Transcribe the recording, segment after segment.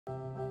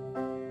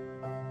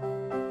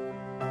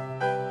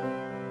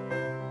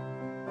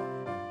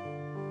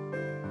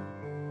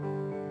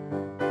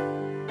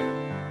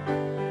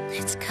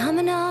It's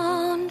coming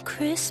on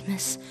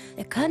Christmas.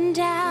 They're cutting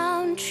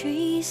down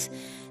trees.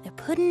 They're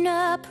putting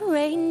up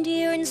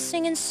reindeer and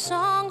singing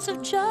songs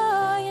of joy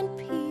and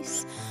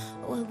peace.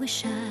 Oh, I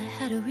wish I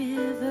had a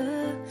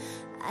river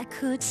I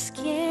could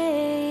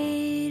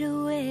skate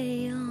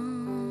away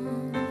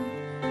on.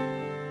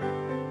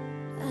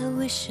 I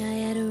wish I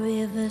had a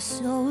river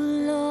so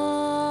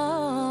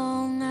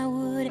long I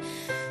would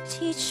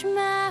teach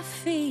my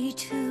feet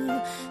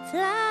to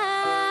fly.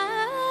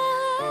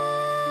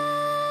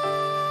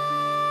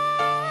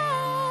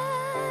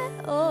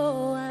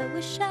 Oh, I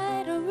wish I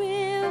had a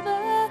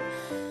river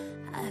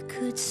I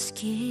could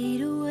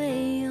skate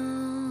away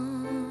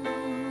on.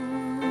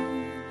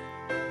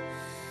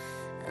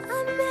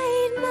 I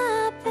made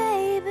my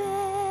baby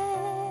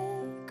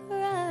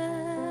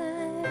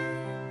cry.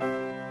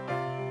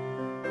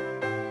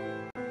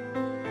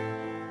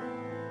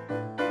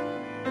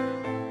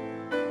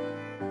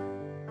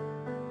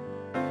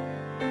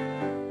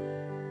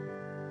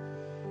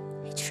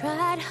 He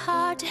tried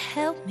hard to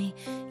help me,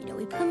 you know,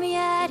 he put me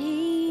at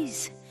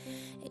ease.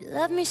 He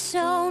loved me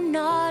so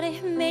naughty,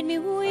 made me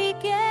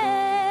weak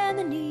in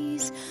the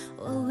knees.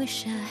 Oh, I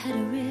wish I had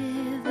a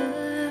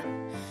river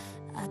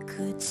I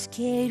could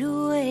skate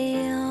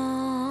away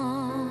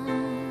on.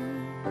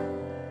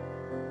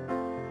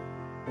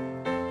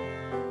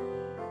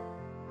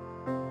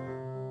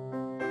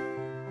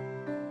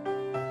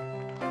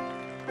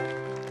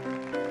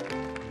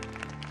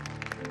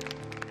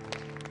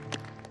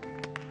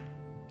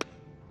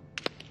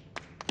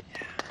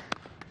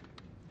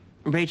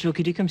 Rachel,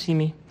 could you come see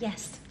me?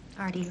 Yes,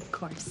 Artie, of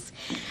course.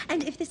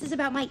 And if this is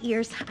about my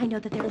ears, I know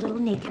that they're a little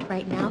naked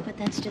right now, but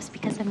that's just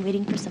because I'm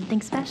waiting for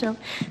something special.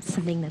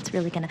 Something that's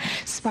really gonna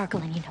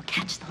sparkle and, you know,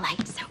 catch the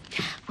light. So,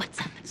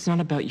 what's up? It's not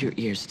about your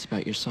ears, it's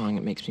about your song.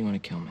 It makes me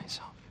want to kill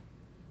myself.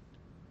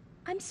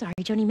 I'm sorry,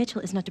 Joni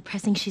Mitchell is not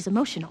depressing, she's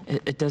emotional.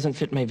 It doesn't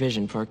fit my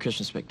vision for our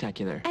Christmas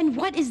spectacular. And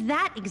what is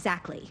that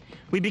exactly?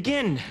 We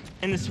begin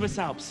in the Swiss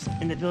Alps,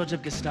 in the village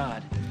of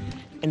Gstaad,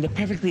 in the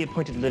perfectly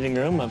appointed living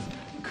room of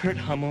Kurt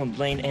Hummel and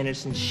Blaine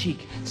Anderson's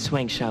chic,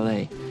 swank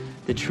chalet.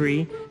 The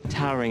tree,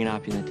 towering and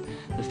opulent.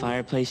 The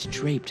fireplace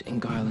draped in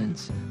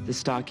garlands. The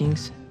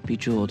stockings,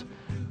 bejeweled.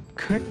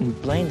 Kurt and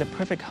Blaine, the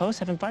perfect hosts,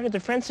 have invited their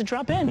friends to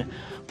drop in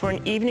for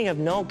an evening of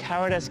no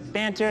cowardice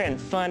banter and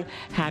fun,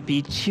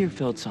 happy,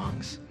 cheer-filled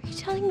songs. Are you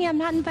telling me I'm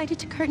not invited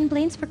to Kurt and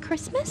Blaine's for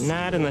Christmas?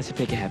 Not unless you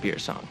pick a happier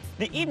song.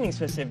 The evening's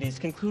festivities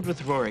conclude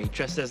with Rory,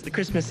 dressed as the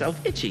Christmas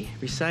elf Itchy,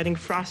 reciting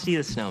Frosty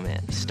the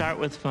Snowman. Start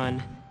with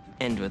fun,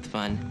 end with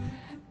fun.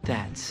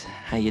 That's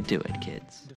how you do it, kids.